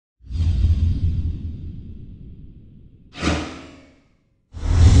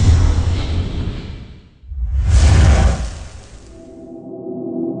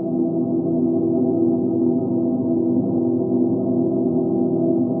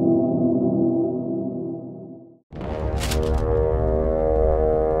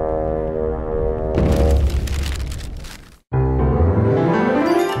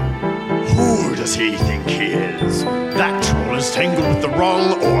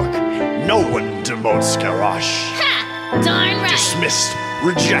wrong orc. No one demotes Garrosh. Ha! Darn right! Dismissed,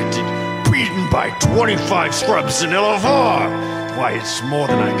 rejected, beaten by 25 scrubs in Illavar. Why, it's more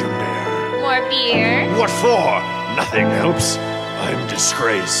than I can bear. More beer? What for? Nothing helps. I'm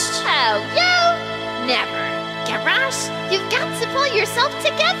disgraced. Oh, you? Never. Garrosh, you've got to pull yourself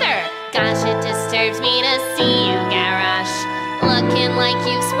together. Gosh, it disturbs me to see you, Garrosh, looking like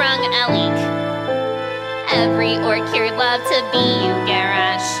you've sprung a leak. Every orc here'd love to be you,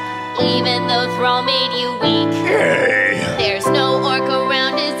 Garrosh, even though Thrall made you weak. Hey! There's no orc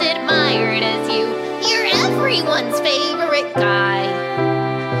around as admired as you. You're everyone's favorite guy.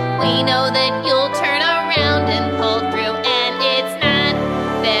 We know that you'll turn around and pull through, and it's not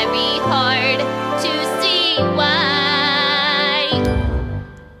very hard to see why.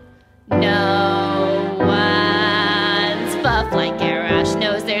 No one's buff like Garrosh,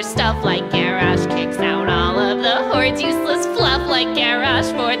 knows there's stuff like Garrosh, kicks out all of the horde's useless fluff like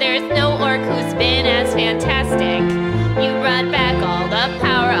Garrosh, for there's no orc who's been as fantastic. You brought back all the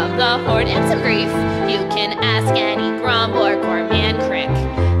power of the horde and some grief. You can ask any Grombork or Mancrick,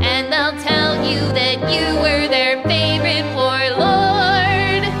 and they'll tell you that you were their favorite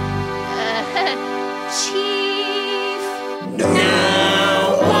warlord. Chief.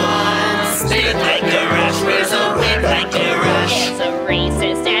 No one's big like Garrosh, wears a wig like Garrosh. It's a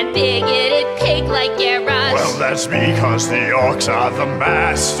racist and bigoted pig like Garrosh. Well, that's because the orcs are the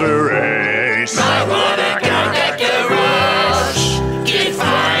master race. I wanna count that Garrosh. Give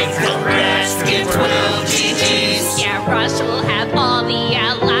 5 congrats, give 12 GGs. Garrosh will have all the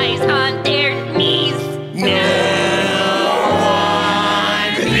allies on their knees. No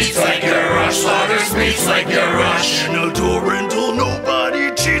one beats like Garrosh, slaughters meats like Garrosh. In a Torrential,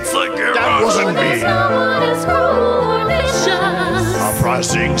 nobody cheats like Garrosh. That wasn't me. Someone is cruel or vicious.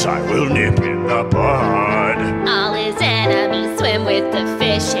 Uprisings I will nip in the bud. All his enemies swim with the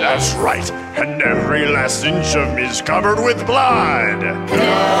fishes. That's right, and every last inch of me's covered with blood.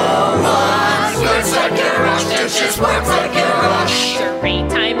 No one looks like Garrosh, dishes works like Garrosh. Charade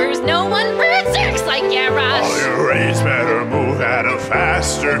timers, no one berserks like All Garrosh. your raids better move at a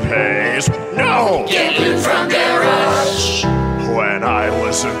faster pace. No! Get loot from Garrosh. When I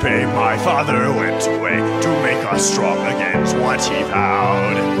was a babe, my father went away to make us strong against what he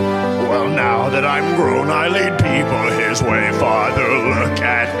vowed. Well, now that I'm grown, I lead people his way. Father, look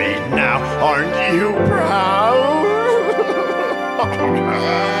at me now. Aren't you proud?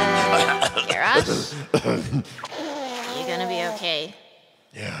 Garrosh? You gonna be okay?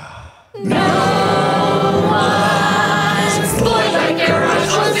 Yeah. No one's boy like Garrosh,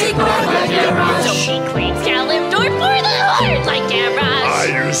 one's big boy like Garrosh. Don't be claims Kalimdor for the horde like Garrosh.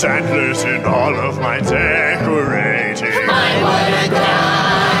 I use antlers in all of my decorating. I wanna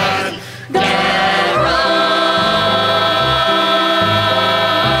die, Garrosh.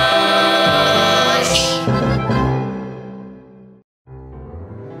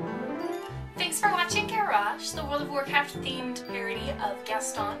 Thanks for watching Garrosh, the World of Warcraft themed parody of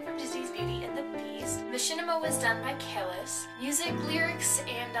Gaston from Disney's Beauty and the Beast. Machinima was done by Kalis. Music, lyrics,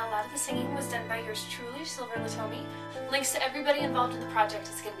 and a lot of the singing was done by yours truly, Silver Letomi. Links to everybody involved in the project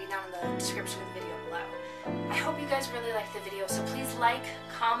is going to be down in the description of the video below. I hope you guys really liked the video, so please like,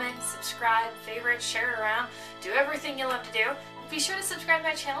 comment, subscribe, favorite, share it around, do everything you love to do. Be sure to subscribe to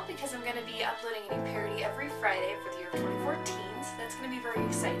my channel because I'm going to be uploading a new parody every Friday for the year of 2014, so that's going to be very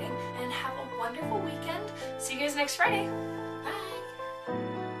exciting. And have a wonderful weekend. See you guys next Friday.